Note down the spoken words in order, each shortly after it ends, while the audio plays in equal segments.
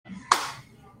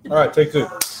All right, take two.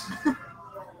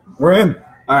 We're in.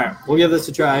 All right, we'll give this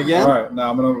a try again. All right, now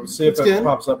I'm going to see if it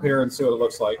pops up here and see what it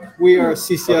looks like. We are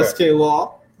CCSK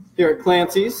Law here at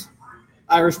Clancy's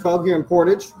Irish Pub here in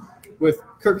Portage with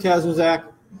Kirk Kazmazak,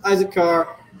 Isaac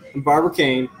Carr, and Barbara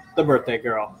Kane, the birthday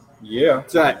girl. Yeah.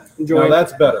 That's right. Enjoy. No,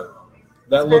 that's better.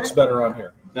 That looks better on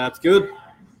here. That's good.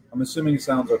 I'm assuming it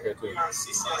sounds okay, too.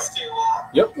 CCSK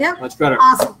Law. Yep. Much better.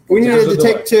 Awesome. We needed to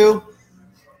take two,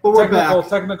 but we're back.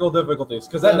 Technical difficulties,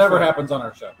 because that never happens on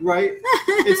our show. Right?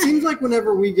 It seems like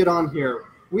whenever we get on here,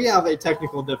 we have a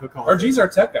technical difficulty. RG's our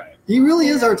tech guy. He really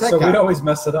is our tech guy. So we always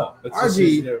mess it up. It's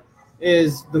RG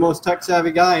is the most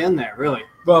tech-savvy guy in there, really.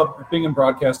 Well, being in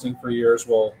broadcasting for years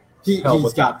will help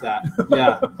with got that.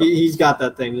 Yeah, he's got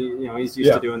that thing. He's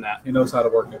used to doing that. He knows how to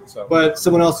work it. So, but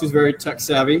someone else who's very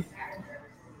tech-savvy,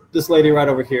 this lady right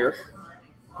over here,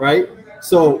 right?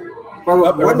 So,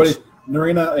 everybody,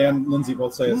 Narina and Lindsay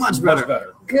both say it's much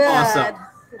better. Good.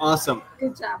 Awesome.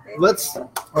 Good job, babe. Let's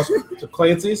to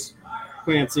Clancy's.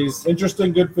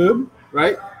 Interesting, good food.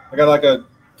 Right? I got like a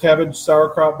cabbage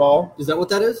sauerkraut ball. Is that what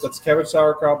that is? That's cabbage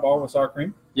sauerkraut ball with sour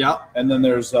cream. Yeah. And then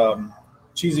there's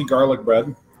cheesy garlic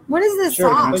bread. What is this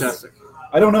sauce? Fantastic.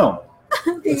 I don't know.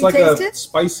 It's like a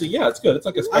spicy. Yeah, it's good. It's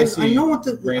like a spicy. I know what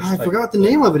I forgot what the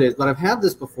name of it is, but I've had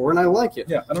this before and I like it.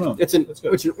 Yeah, I don't know. It's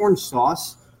an orange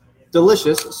sauce,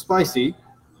 delicious, spicy.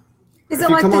 Is it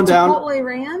like the Chipotle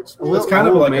ranch? It's kind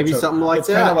of like maybe something like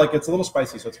that. It's kind of like it's a little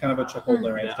spicy, so it's kind of a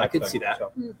Chipotle ranch. I could see that.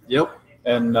 So. Yep.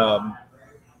 And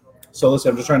so listen,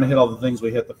 I'm just trying to hit all the things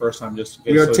we hit the first time. Just in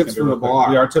case we are tips from the bar.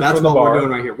 We are tips That's from the bar. That's what we're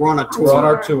doing right here. We're on a tour. We're on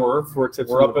our tour. For tips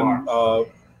we're from up the bar.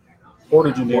 in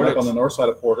Portage, Indiana, up on the north side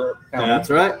of Porter County. That's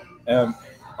right. And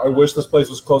I wish this place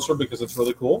was closer because it's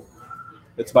really cool.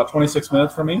 It's about 26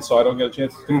 minutes for me, so I don't get a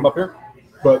chance to come up here.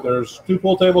 But there's 2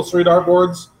 pool tables, 3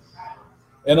 dartboards,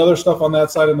 and other stuff on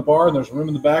that side in the bar, and there's room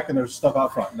in the back, and there's stuff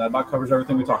out front. And that about covers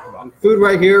everything we talked about. Food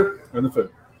right here. And the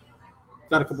food.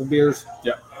 Got a couple beers.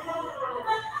 Yeah.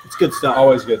 It's good stuff.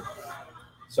 Always good.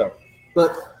 So,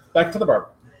 but back to the barber.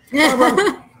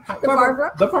 The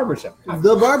barber? The barber show.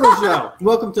 The barber show.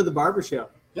 Welcome to the barber show.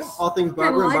 Yeah. All things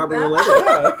barber and barber that. related.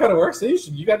 Yeah, that kind of works.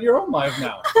 You got your own live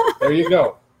now. There you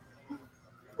go.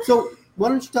 So why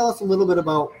don't you tell us a little bit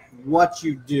about what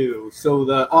you do so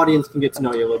the audience can get to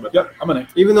know you a little bit? Yep, I'm gonna.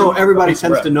 Even though everybody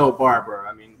tends to know Barbara,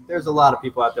 I mean, there's a lot of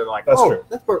people out there like, that's true.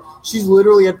 That's Barbara. She's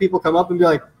literally had people come up and be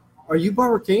like, "Are you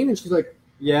Barbara Kane?" And she's like,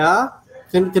 "Yeah."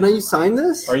 Can I sign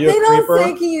this? Are you they a don't creeper?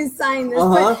 say, can you sign this?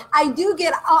 But I do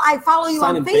get, I follow you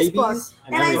on Facebook.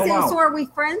 And I say, so are we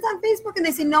friends on Facebook? And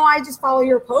they say, no, I just follow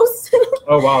your posts.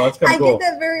 Oh, wow, that's kind of cool. I get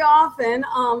that very often.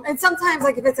 And sometimes,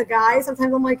 like, if it's a guy,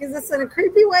 sometimes I'm like, is this in a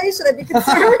creepy way? Should I be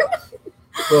concerned?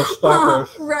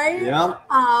 Right? Yeah.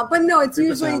 But no, it's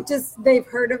usually just they've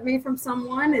heard of me from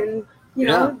someone and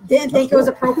didn't think it was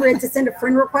appropriate to send a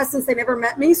friend request since they never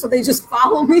met me, so they just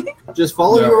follow me. Just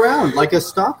follow you around like a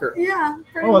stalker. Yeah.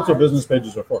 Oh, that's what business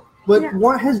pages are for. But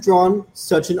what has drawn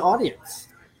such an audience?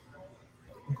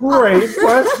 Great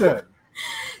question.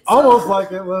 Almost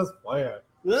like it was planned.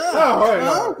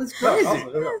 That's crazy.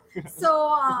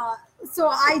 So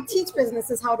I teach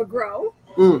businesses how to grow.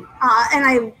 And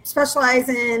I specialize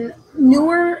in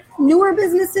newer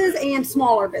businesses and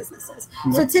smaller businesses.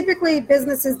 So typically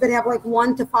businesses that have like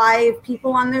 1 to 5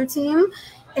 people on their team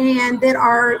and that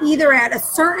are either at a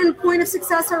certain point of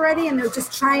success already and they're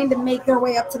just trying to make their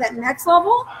way up to that next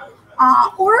level.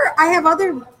 Or I have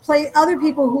other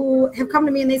people who have come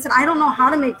to me and they said, I don't know how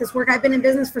to make this work. I've been in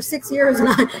business for 6 years and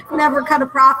I've never cut a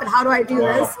profit. How do I do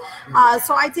this?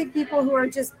 So I take people who are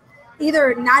just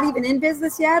either not even in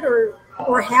business yet or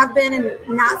have been and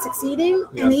not succeeding,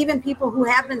 and even people who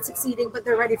have been succeeding but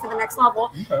they're ready for the next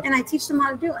level, and I teach them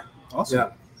how to do it. Awesome.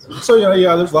 Yeah. So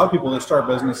there's a lot of people that start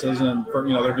businesses and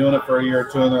they're doing it for a year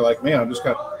or two and they're like, man, I'm just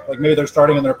maybe they're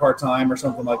starting in their part-time or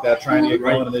something like that, trying to get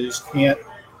going, and they just can't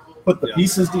put the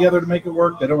pieces together to make it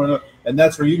work. They don't want to, and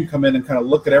that's where you can come in and kind of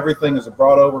look at everything as a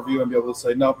broad overview and be able to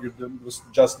say, nope, you're doing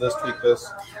just this, tweak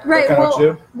this. Right.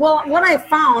 Well, what I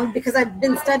found, because I've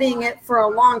been studying it for a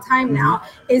long time now,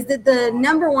 is that the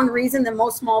number one reason that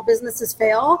most small businesses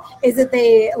fail is that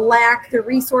they lack the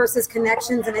resources,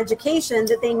 connections, and education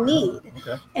that they need.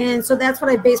 Okay. And so that's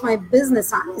what I base my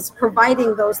business on, is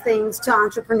providing those things to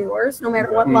entrepreneurs, no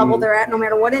matter what level they're at, no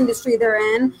matter what industry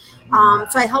they're in.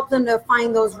 So I help them to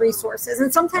find those resources.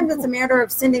 And sometimes it's a matter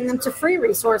of sending them to free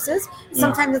resources.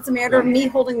 Sometimes it's a matter of me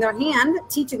holding their hand,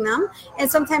 teaching them.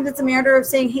 And sometimes it's a matter of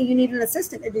saying, hey, you need an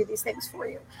assistant to do these things for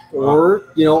you. Or,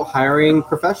 hiring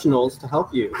professionals to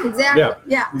help you. Exactly.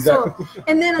 Yeah. Exactly. So,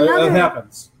 and then another... That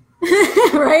happens.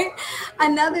 Right?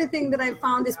 Another thing that I've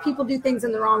found is people do things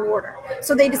in the wrong order.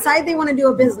 So they decide they want to do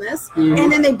a business,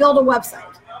 and then they build a website.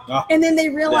 And then they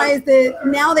realize that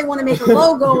now they want to make a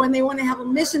logo and they want to have a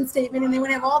mission statement and they want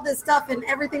to have all this stuff, and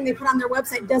everything they put on their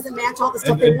website doesn't match all the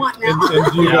stuff they want now.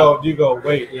 And do you go,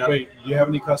 wait, do you have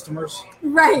any customers?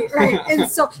 Right. And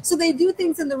so they do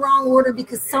things in the wrong order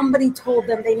because somebody told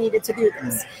them they needed to do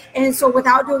this. And so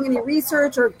without doing any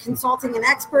research or consulting an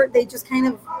expert, they just kind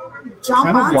of jump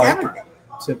on everything.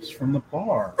 Tips from the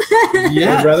bar.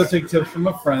 Yeah. I'd rather take tips from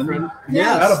a friend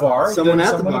at a bar someone than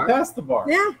at the someone bar. past the bar.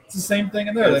 Yeah. It's the same thing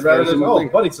in there. They'd rather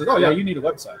buddy says, oh, yeah, you need a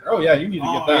website. Oh, yeah, you need to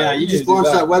get that. Yeah, you just launch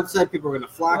that website, people are going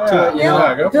to flock to it.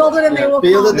 Build it and they will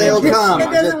Build come. it, they'll come. It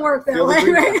doesn't work that way,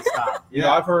 right?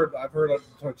 Yeah, I've heard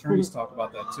attorneys talk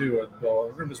about that too.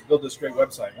 We're going to just build this great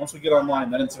website. Once we get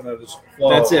online, then it's going to just flow.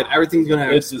 That's it. Everything's going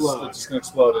to explode. It's just going to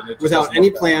explode. And without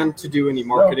any plan to do any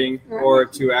marketing or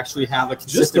to actually have a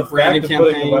consistent branding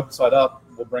campaign. Putting the website up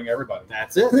will bring everybody.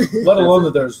 That's it. Let alone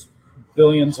that there's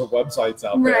billions of websites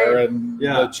out there, Right. and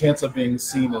the chance of being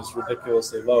seen is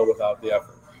ridiculously low without the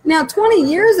effort. Now, 20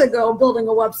 years ago, building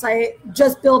a website,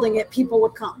 just building it, people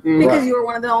would come because you were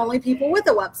one of the only people with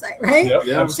a website, right? Yep,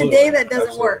 absolutely. Today, that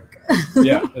doesn't work.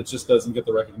 Yeah, it just doesn't get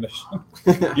the recognition.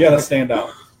 You got to stand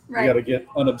out. Right. You got to get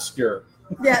unobscure.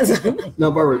 Yes.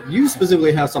 No, Barbara, you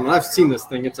specifically have something. I've seen this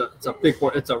thing. It's a big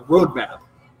point. It's a roadmap,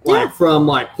 from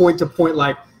point to point.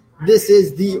 Like, this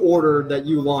is the order that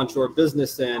you launch your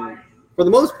business in. For the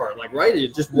most part, right?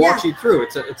 It just walks you through.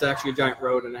 It's actually a giant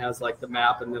road, and it has the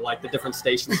map and the different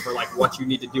stations for what you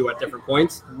need to do at different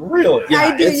points. Really? Yeah,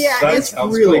 I do. it's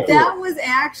really cool. That was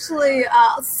actually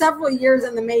several years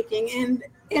in the making,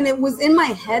 and it was in my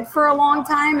head for a long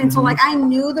time. And so I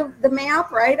knew the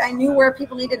map, right? I knew where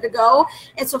people needed to go.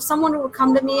 And so if someone would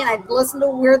come to me and I'd listen to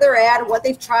where they're at, what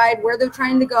they've tried, where they're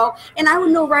trying to go, and I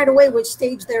would know right away which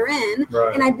stage they're in.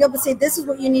 Right. And I'd be able to say, this is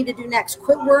what you need to do next.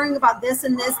 Quit worrying about this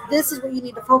and this. This is what you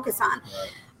need to focus on.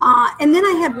 Right. And then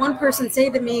I had one person say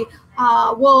to me,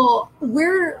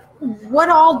 what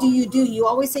all do you do? You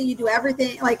always say you do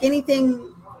everything, anything.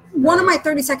 One of my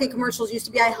 30-second commercials used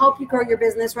to be, I help you grow your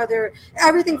business, whether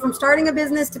everything from starting a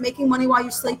business to making money while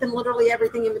you sleep and literally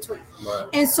everything in between. Right.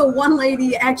 And so one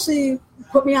lady actually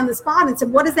put me on the spot and said,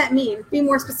 what does that mean? Be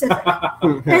more specific.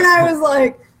 And I was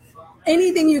like,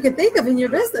 anything you could think of in your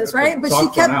business, right? But she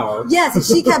kept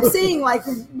saying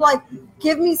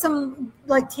give me some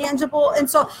tangible. And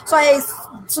so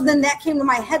then that came to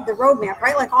my head, the roadmap,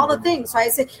 right? All the things. So I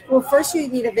said, well, first you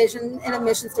need a vision and a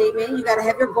mission statement. You got to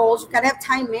have your goals. You've got to have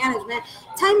time management.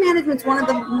 Time management's one of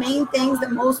the main things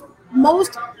that most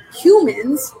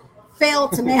humans fail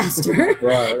to master.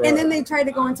 Right. And then they try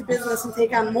to go into business and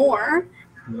take on more.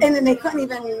 And then they couldn't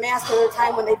even master their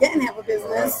time when they didn't have a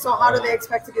business. So how do they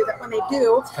expect to do that when they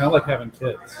do? It's kind of like having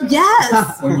kids.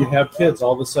 Yes. When you have kids,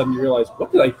 all of a sudden you realize,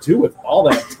 what did I do with all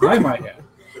that time I had?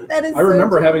 I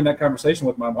remember having that conversation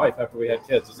with my wife after we had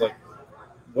kids. It's like,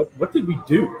 what did we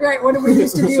do? Right. What did we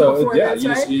used to do before this,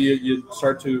 right? You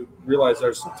start to realize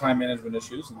there's some time management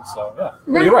issues. And so,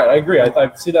 Well, you're right. I agree.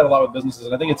 I see that a lot with businesses.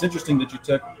 And I think it's interesting that you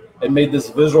took and made this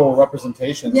visual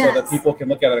representation so that people can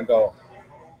look at it and go,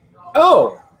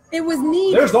 oh, it was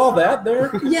neat. There's all that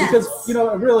there. Yes. Because,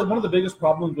 really one of the biggest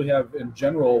problems we have in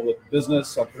general with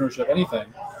business, entrepreneurship, anything,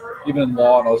 even in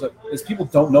law and all that, is people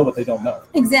don't know what they don't know.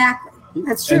 Exactly.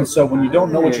 That's true. And so when you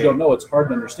don't know what you don't know, it's hard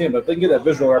to understand. But if they can get that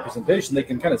visual representation, they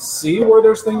can kind of see where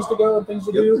there's things to go and things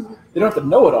to do. They don't have to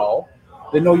know it all.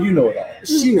 They know you know it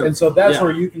all. And so that's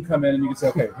where you can come in and you can say,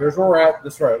 okay, here's where we're at.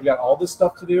 This right. We got all this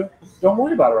stuff to do. Don't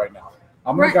worry about it right now.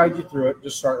 I'm going to guide you through it.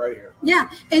 Just start right here. Yeah.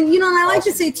 And, and I like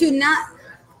to say, too,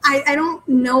 I don't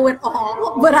know it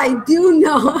all, but I do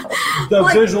know the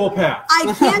visual path.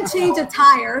 I can change a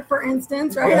tire, for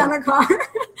instance, on a car.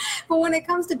 But when it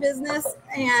comes to business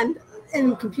and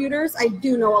computers, I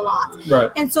do know a lot.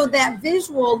 Right. And so that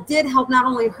visual did help not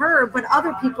only her, but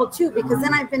other people too, because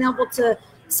then I've been able to,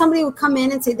 somebody would come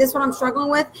in and say, this is what I'm struggling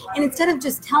with. And instead of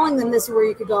just telling them this is where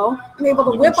you could go, I'm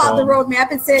able to whip out the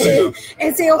roadmap and say,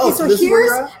 okay, so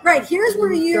here's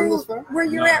where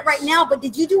you're at right now. But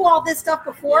did you do all this stuff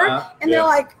before? And they're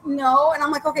like, no. And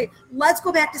I'm like, okay, let's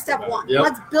go back to step one. Yep.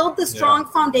 Let's build the strong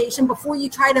foundation before you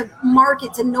try to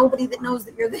market to nobody that knows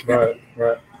that you're there.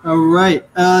 Right. All right.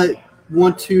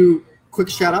 Want to quick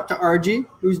shout out to RG,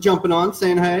 who's jumping on,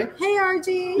 saying hey. Hey,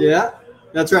 RG. Yeah,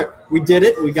 that's right. We did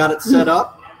it. We got it set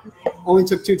up. Only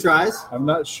took 2 tries. I'm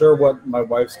not sure what my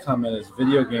wife's comment is.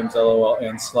 Video games, LOL,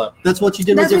 and slept. That's what you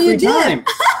did with your free time.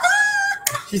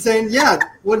 She's saying,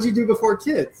 what did you do before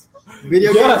kids?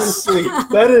 Video games and sleep.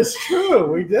 That is true.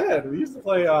 We did. We used to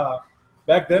play,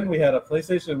 back then we had a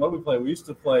PlayStation. What did we play? We used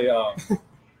to play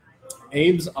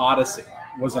Abe's Odyssey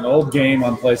was an old game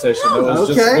on PlayStation. It was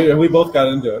Okay. just we both got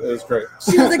into it. It was great.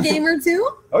 She was a gamer too.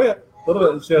 Oh yeah, a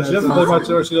little bit. She doesn't play much.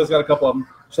 awesome. She does got a couple of them.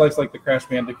 She likes like the Crash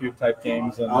Bandicoot type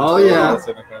games. And Oh, yeah. that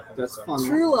kind of thing, That's so. fun.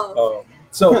 True love.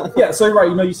 So yeah, so you're right.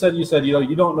 You said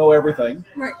you don't know everything,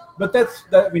 Right. but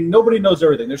I mean, nobody knows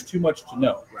everything. There's too much to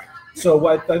know. Right. So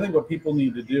I think what people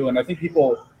need to do, and I think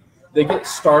people, they get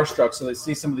starstruck, so they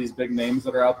see some of these big names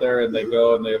that are out there, and they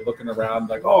go and they're looking around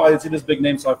like, oh, I see this big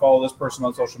name, so I follow this person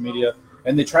on social media,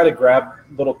 and they try to grab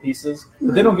little pieces,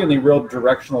 but they don't get any real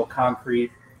directional, concrete.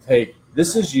 Hey,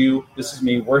 this is you, this is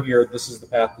me, we're here, this is the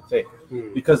path to take,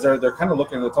 because they're kind of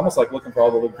looking. It's almost like looking for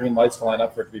all the green lights to line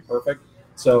up for it to be perfect.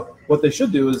 So what they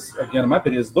should do is, again, in my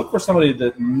opinion, is look for somebody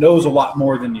that knows a lot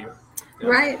more than you.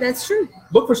 Right. That's true.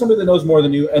 Look for somebody that knows more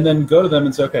than you, and then go to them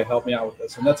and say, okay, help me out with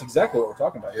this. And that's exactly what we're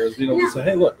talking about here, is being able to say,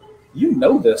 hey, look, you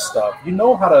know this stuff. You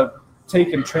know how to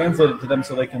take and translate it to them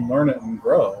so they can learn it and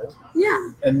grow.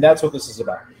 Yeah. And that's what this is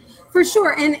about. For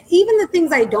sure. And even the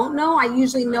things I don't know, I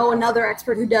usually know another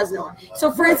expert who does know it.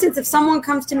 So for instance, if someone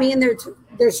comes to me and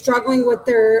they're struggling with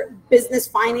their business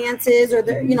finances, or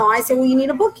I say, well, you need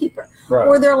a bookkeeper. Right.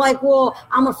 Or they're like, well,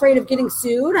 I'm afraid of getting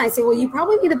sued. I say, well, you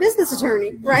probably need a business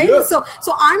attorney, right? Yeah. So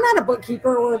I'm not a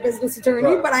bookkeeper or a business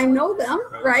attorney, Right. but I know them,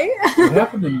 right? You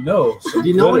happen to know. Do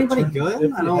you know anybody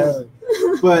good? I don't.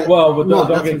 But Well, no, don't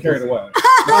that's get carried away.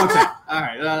 Okay. All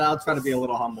right. I'll try to be a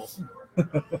little humble.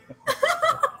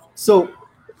 So,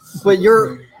 but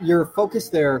your focus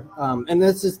there, and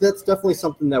that's definitely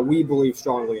something that we believe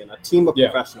strongly in. A team of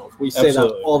professionals. We say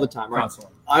Absolutely. that all the time, right?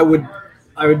 Constantly.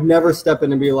 I would never step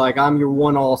in and be like, I'm your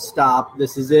one-all stop.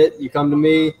 This is it. You come to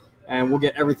me, and we'll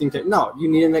get everything. No, you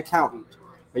need an accountant.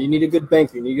 Or you need a good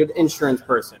banker. You need a good insurance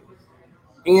person,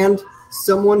 and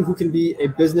someone who can be a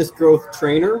business growth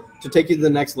trainer to take you to the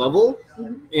next level,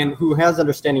 and who has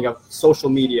understanding of social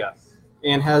media,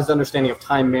 and has understanding of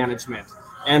time management,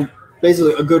 and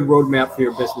basically a good roadmap for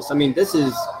your business. I mean, it's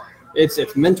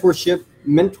mentorship,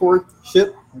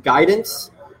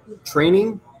 guidance,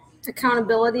 training.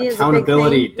 Accountability is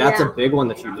Accountability. a big thing. That's Yeah. a big one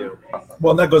that you do.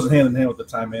 Well, that goes hand in hand with the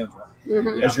time management.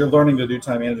 Mhm. As you're learning to do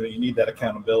time management, you need that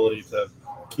accountability to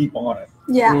keep on it,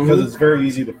 Yeah. Mhm. because it's very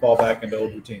easy to fall back into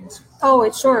old routines. Oh,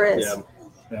 it sure is.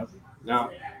 Yeah. Now,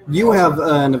 you have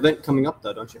an event coming up,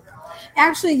 though, don't you?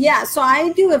 Actually, yeah. So I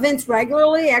do events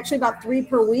regularly, actually about 3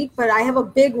 per week, but I have a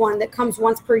big one that comes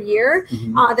once per year.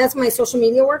 That's my social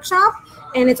media workshop,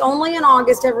 and it's only in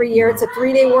August every year. It's a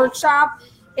 3-day workshop,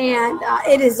 and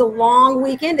it is a long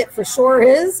weekend. It for sure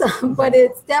is, but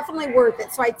it's definitely worth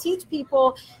it. So I teach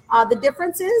people the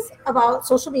differences about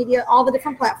social media, all the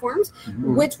different platforms,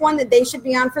 which one that they should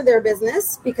be on for their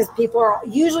business, because people are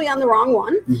usually on the wrong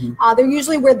one. They're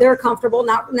usually where they're comfortable,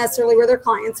 not necessarily where their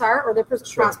clients are or their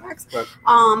prospects. Right.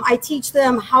 I teach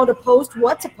them how to post,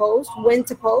 what to post, when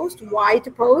to post, why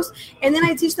to post, and then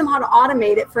I teach them how to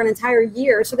automate it for an entire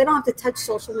year, so they don't have to touch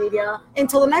social media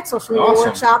until the next social media Awesome.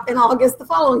 workshop in August the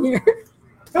following year.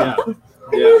 Yeah.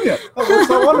 Yeah. Oh, that's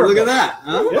so wonderful. Look at that.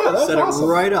 Huh? Yeah, that's Set awesome. it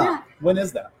right up. Yeah. When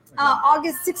is that?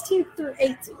 August 16th through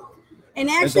 18th. And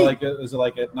Is actually, it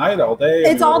like at night, all day?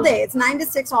 it's all day. It's 9 to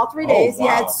 6, all 3 days. Oh,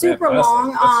 Yeah, wow. it's super Fantastic.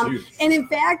 long. That's huge. And in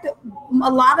fact,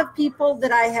 a lot of people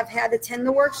that I have had attend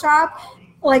the workshop,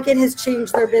 like, it has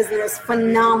changed their business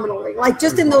phenomenally. Like,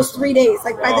 just in those 3 days,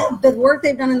 like Wow. by the work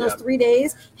they've done in those Yeah. 3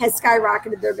 days has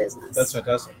skyrocketed their business. That's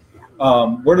fantastic.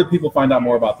 Where do people find out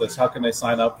more about this? How can they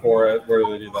sign up for it? Where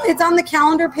do they do that? It's on the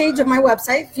calendar page of my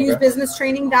website,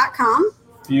 fusebusinesstraining.com.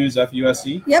 Fuse,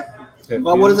 F-U-S-E? Yep. Okay,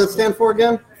 Well, what does Fuse. it stand for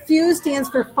again? FUSE stands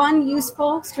for fun,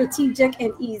 useful, strategic,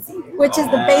 and easy, which is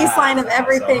the baseline of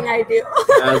everything I do.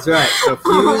 That's right. So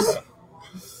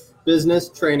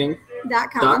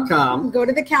fusebusinesstraining.com. .com. Go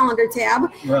to the calendar tab.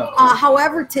 Yeah.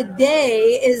 However,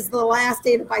 today is the last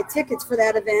day to buy tickets for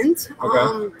that event.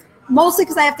 Okay. Mostly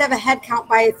because I have to have a head count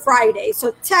by Friday.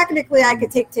 So technically, I could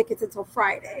take tickets until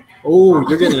Friday. Oh,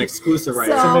 you're getting an exclusive right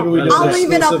So- now. So maybe we do I'll this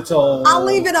leave it up- exclusive till I'll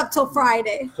leave it up till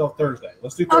Friday. till Thursday.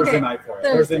 Let's do Thursday Okay, night for it.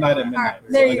 Thursday. Thursday night at All midnight. right,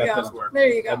 there So you I got go. this work. There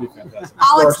you go. That'd be fantastic.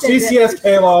 I'll For extend it.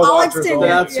 CCSK law I'll watchers extend only.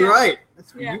 it. That's Yeah. right.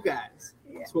 That's for Yeah. you guys.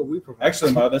 That's what we provide.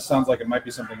 Actually, this sounds like it might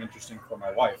be something interesting for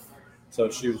my wife. So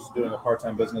she was doing a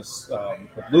part-time business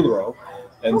with LuLaRoe,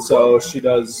 and so she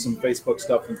does some Facebook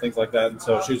stuff and things like that. And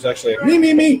so she was actually like,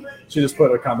 me. She just put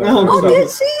a comment. Oh, Oh, so, did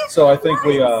she? so I think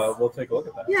we'll take a look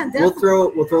at that. Yeah, We'll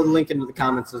definitely. throw the link into the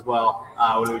comments as well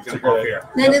when we It's a jump great off idea.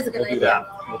 here. That is a good We'll do idea. that.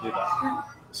 We'll do that.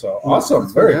 So awesome.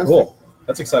 That's Very fantastic. cool.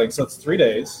 That's exciting. So it's 3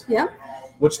 days. Yeah.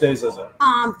 Which days is it?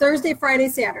 Thursday, Friday,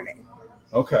 Saturday.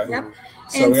 Okay. Yep.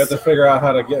 So we have to figure out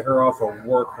how to get her off of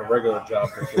work, her regular job.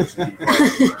 And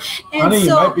Honey, you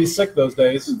so might be sick those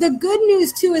days. the good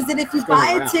news too is that if you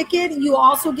buy a around. ticket, you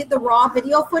also get the raw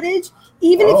video footage.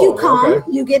 Even if you come,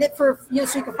 okay. you get it for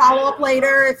so you can follow up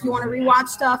later if you want to rewatch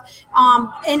stuff.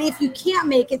 And if you can't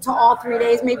make it to all 3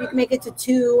 days, maybe you can make it to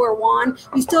 2 or 1.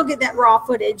 You still get that raw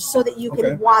footage so that you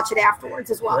can watch it afterwards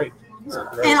as well. Great.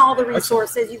 And all the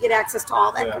resources, you get access to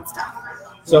all that good stuff.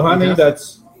 So, honey,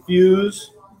 that's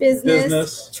Fuse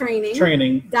Business training.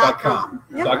 training.com.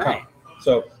 Yep.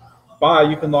 So, bye.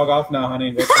 You can log off now,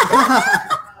 honey.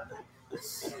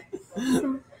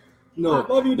 No,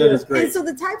 Love you, that dear. is great. And so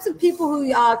the types of people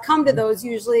who come to those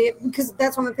usually, because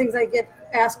that's one of the things I get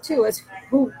asked too, is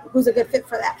who's a good fit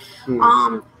for that.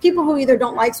 People who either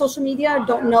don't like social media,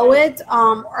 don't know it,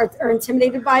 are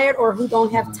intimidated by it, or who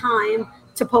don't have time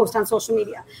to post on social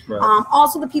media. Right.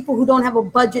 Also the people who don't have a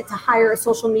budget to hire a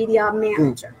social media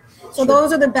manager. So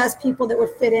those are the best people that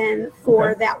would fit in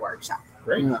for that workshop.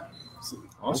 Great. Yeah.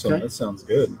 Awesome. Okay. That sounds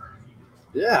good. I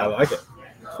Yeah, like it.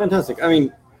 fantastic. I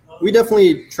mean, we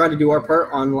definitely try to do our part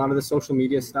on a lot of the social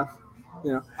media stuff.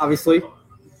 You know, obviously,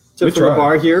 Tips from the try.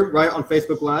 Bar here, right on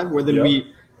Facebook Live, where then Yep.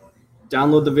 we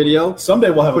download the video,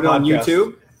 Someday we'll have put a it on podcast.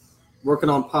 YouTube, working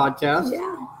on podcasts, Yeah.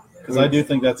 Because I do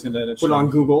think that's going to put it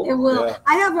on Google. It will. Yeah.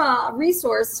 I have a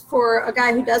resource for a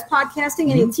guy who does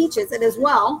podcasting and he teaches it as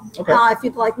well. Okay. If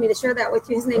you'd like me to share that with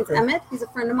you, his name's Emmett. He's a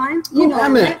friend of mine. You know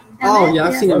Emmett. Oh, Emmett, yeah,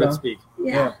 I've seen Right Emmett on. speak.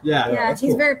 Yeah. Yeah. Yeah, that's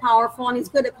he's cool. very powerful and he's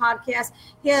good at podcasts.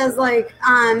 He has like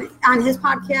on his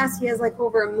podcast, he has like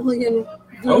over 1 million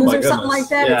views Oh my or something like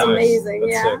that. Yeah. It's amazing.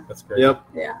 That's Yeah. sick. That's great. Yep.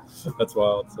 Yeah. That's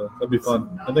wild. So that'd be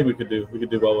fun. I think we could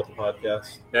do well with the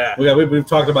podcast. Yeah. We've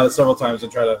talked about it several times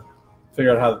and try to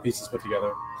figure out how the pieces put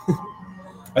together.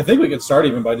 I think we could start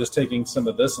even by just taking some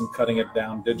of this and cutting it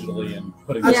down digitally and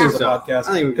putting this I as think a so. podcast.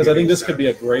 I think we Because could I think do this that. could be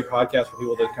a great podcast for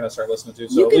people to kind of start listening to.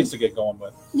 So You at could- least to get going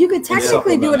with. You could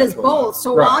technically do it as both.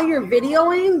 So Right. while you're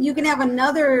videoing, you can have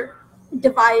another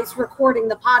device recording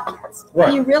the podcast.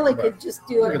 Right. You really Right. could just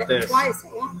do Look at it this. twice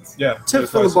at once. Yeah. Tips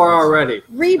from the Bar already.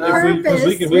 Repurpose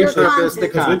Because we your actually- repurpose the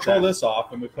content. Because we pull content. this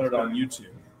off and we put it on YouTube.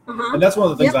 Uh-huh. And that's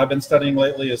one of the things Yep. I've been studying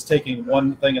lately is taking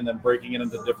one thing and then breaking it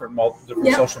into different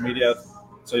Yep. social media,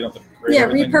 so you don't have to create Yeah,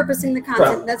 everything. repurposing the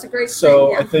content. Right. That's a great So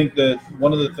thing. I Yeah. think that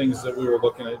one of the things that we were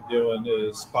looking at doing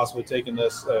is possibly taking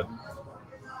this.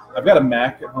 I've got a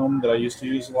Mac at home that I used to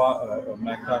use a lot, a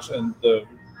Macintosh, and the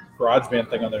GarageBand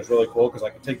thing on there is really cool because I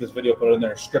can take this video, put it in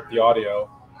there, strip the audio,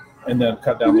 and then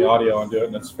cut down the audio and do it,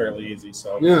 and it's fairly easy.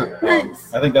 So Yeah.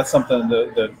 Nice. I think that's something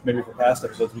that maybe for past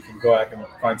episodes we can go back and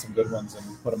find some good ones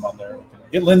and put them on there. We can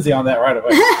get Lindsay on that right away.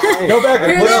 Go back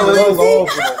and Here put it is, those all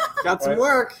Lindsay. over. Got some Right.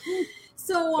 work.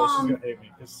 So, So she's gonna hate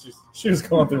me because she was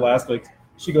going through last week.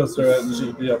 She goes through it and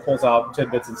she pulls out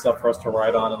tidbits and stuff for us to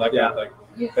write on and that kind of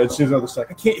thing. And she's just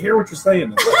like, I can't hear what you're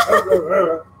saying.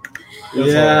 It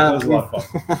was a lot of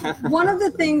fun. one of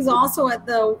the things also at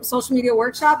the social media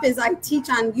workshop is I teach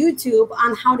on YouTube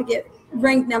on how to get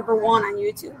ranked #1 on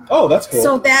YouTube. Oh, that's cool.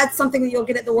 So that's something that you'll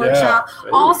get at the workshop.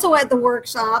 Yeah. Also at the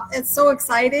workshop, it's so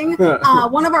exciting.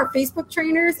 One of our Facebook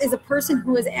trainers is a person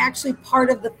who is actually part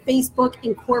of the Facebook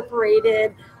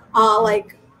Incorporated.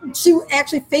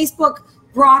 Facebook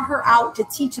brought her out to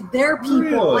teach their people,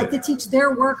 Really? like to teach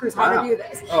their workers how Wow. to do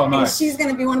this. Oh, And nice. she's going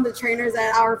to be one of the trainers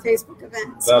at our Facebook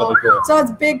event. That'll be cool. So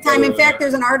it's big time. In Yeah. fact,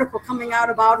 there's an article coming out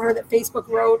about her that Facebook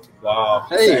wrote. Wow.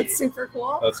 So Hey, it's super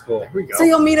cool. That's cool. there we go. So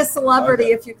you'll meet a celebrity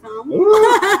Okay. if you come.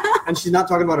 And she's not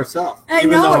talking about herself. I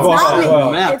even know, though it's not me.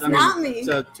 the math, It's not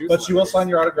me. But she will sign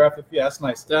your autograph if you ask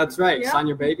nicely. That's right. Yeah. Sign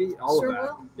your baby. All Sure of that.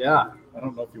 will. Yeah. I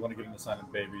don't know if you want to get into signing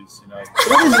babies,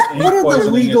 What Ink are the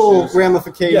poisoning legal issues.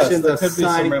 ramifications Yes, there of could be some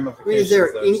signing? ramifications Is there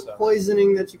there, ink so.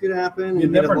 poisoning that you could happen You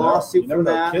and get never a know. lawsuit You never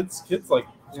from know. that? Kids like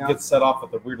Yeah. get set off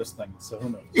at the weirdest things. So who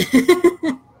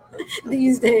knows?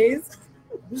 These days.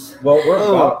 Well, we're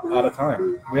Oh. about out of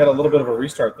time. We had a little bit of a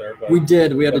restart there, but We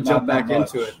did. We had to but jump not back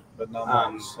much, into it. But not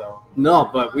Um, much. So No,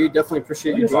 but we definitely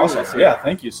appreciate you It's joining awesome. us. here. Yeah,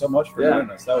 thank you so much for Yeah. doing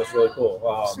this. That was really cool.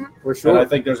 For And sure. I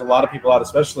think there's a lot of people out,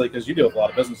 especially because you deal with a lot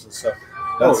of businesses. So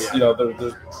that's yeah.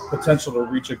 there's potential to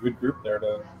reach a good group there.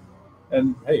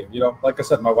 And hey, like I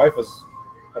said, my wife is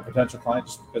a potential client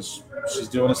just because she's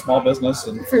doing a small business,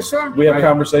 and For sure. we have Right.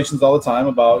 conversations all the time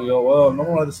about well, no,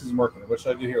 why this isn't working. What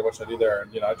should I do here? What should I do there?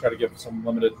 And I try to give some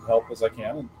limited help as I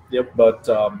can. And, Yep. But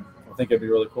I think it'd be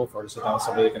really cool for her to sit down with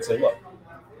somebody that can say, look,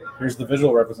 here's the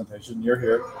visual representation. You're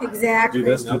here. Exactly. Do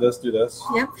this. Do this. Do this.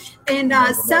 Yep. And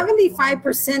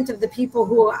 75% of the people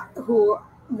who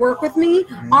work with me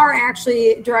are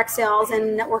actually direct sales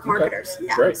and network Mm-hmm. Okay. marketers.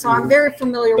 Yeah. Great. So I'm very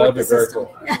familiar That'd with be the very system.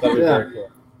 cool. That'd be Yeah. very cool.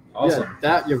 Awesome. Yeah,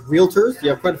 that you have realtors. You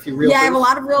have quite a few realtors. Yeah, I have a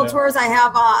lot of realtors. I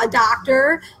have a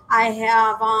doctor. I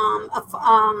have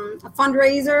a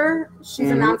fundraiser. She's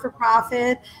a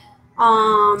non-for-profit.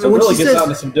 So it really gets out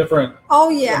into some different. Oh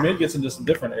yeah. I mean, it gets into some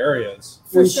different areas.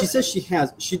 When she says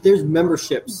there's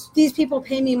memberships. These people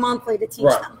pay me monthly to teach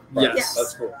them. Right. Yes,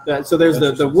 that's cool. So there's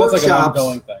the workshops. Like an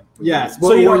ongoing thing. Yes,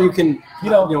 So you can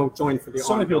join for the.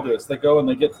 So many people do this. They go and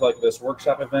they get to like this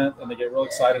workshop event and they get real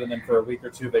excited, and then for a week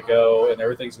or two they go and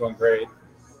everything's going great,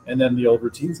 and then the old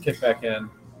routines kick back in.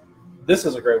 This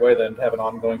is a great way then to have an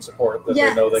ongoing support that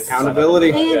they know they can accountability.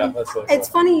 That's really cool. It's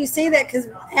funny you say that because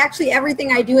actually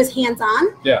everything I do is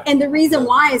hands-on. Yeah. And the reason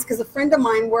why is because a friend of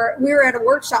mine, we were at a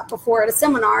workshop before at a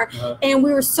seminar, and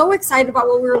we were so excited about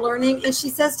what we were learning. And she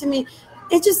says to me,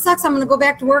 "It just sucks. I'm going to go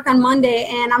back to work on Monday,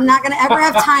 and I'm not going to ever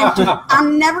have time to.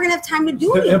 I'm never going to have time to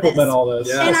do any of implement this." all this.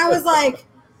 Yeah. And I was like,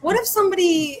 "What if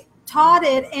somebody taught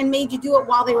it and made you do it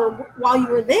while you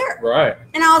were there?" Right.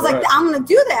 And I was like, Right. I'm going to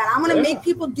do that. I'm going to Yeah. make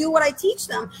people do what I teach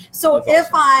them. So That's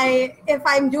if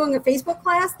I'm doing a Facebook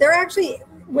class, they're actually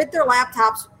with their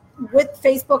laptops with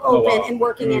Facebook open wow. and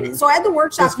working in it. So at the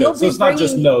workshop, That's you'll good. be So it's not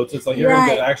just bringing- notes. It's like you're going to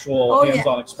Right. get actual Oh, yeah.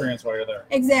 hands-on experience while you're there.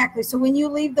 Exactly. So when you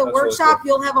leave the That's really workshop, cool.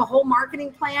 you'll have a whole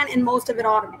marketing plan and most of it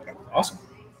automated. Awesome.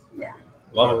 Yeah.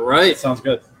 Love All it. right. Sounds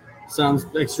good. Sounds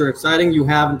extra exciting. You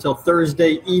have until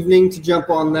Thursday evening to jump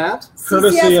on that.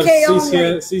 Courtesy of CCSK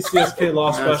only. CCSK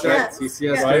Law That's Special. right.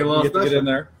 CCSK Right? Law You get to get Special. in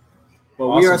there.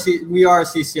 Well, Awesome. we are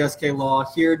CCSK Law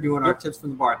here doing our Tips from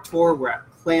the Bar tour. We're at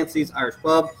Clancy's Irish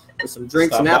Pub with some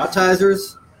drinks Stop and by.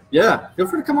 appetizers. Yeah, feel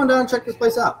free to come on down and check this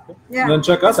place out. Yeah. And then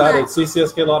check us That's out nice. at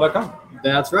ccSKlaw.com.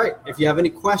 That's right. If you have any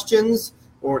questions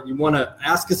or you want to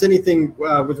ask us anything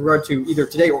with regard to either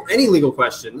today or any legal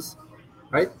questions,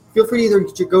 right? Feel free to either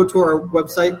to go to our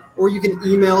website or you can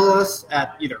email us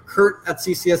at either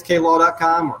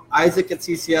Kurt@ccSKlaw.com or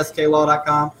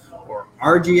Isaac@ccSKlaw.com or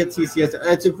RG@CCS.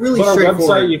 It's a really But our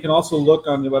straightforward. website, you can also look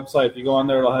on the website. If you go on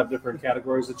there, it'll have different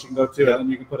categories that you can go to, and then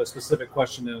you can put a specific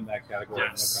question in that category.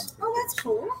 Yes. And it'll come Oh, that's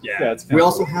cool. Yeah, it's We kinda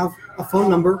also have a phone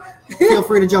number. Feel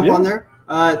free to jump Yeah. on there.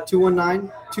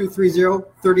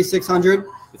 219-230-3600.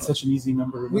 It's such an easy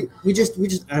number. We just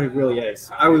it really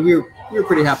is. We were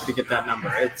pretty happy to get that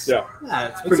number. It's Yeah.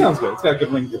 it's It pretty. sounds good. It's got a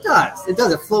good ring to It does. It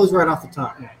does. It flows right off the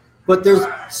tongue. But there's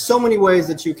so many ways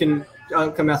that you can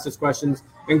come ask us questions,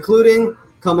 including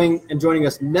coming and joining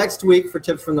us next week for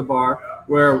Tips from the Bar,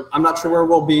 where I'm not sure where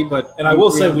we'll be, but And I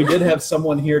will say we did have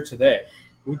someone here today.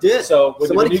 we did. So when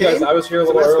Somebody you guys, came. I was here a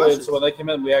little Somebody asked early, and questions. so when they came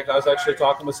in, I was actually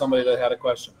talking with somebody that had a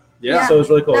question. Yeah. So it was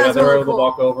really cool. That Yeah, was they were really able to cool.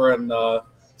 walk over and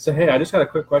say, "Hey, I just got a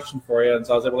quick question for you," and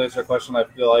so I was able to answer a question. I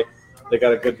feel like they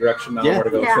got a good direction now Yeah. where to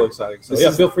go. It's Yeah. really exciting. So This yeah,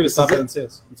 is- feel free to this stop is in it. and see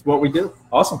us. It's what we do.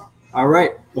 Awesome. All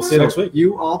right. We'll see you next week.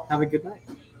 You all have a good night.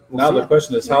 We'll Now see the ya.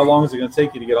 question is, how long is it going to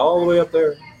take you to get all the way up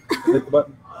there? Hit the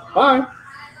button. Bye.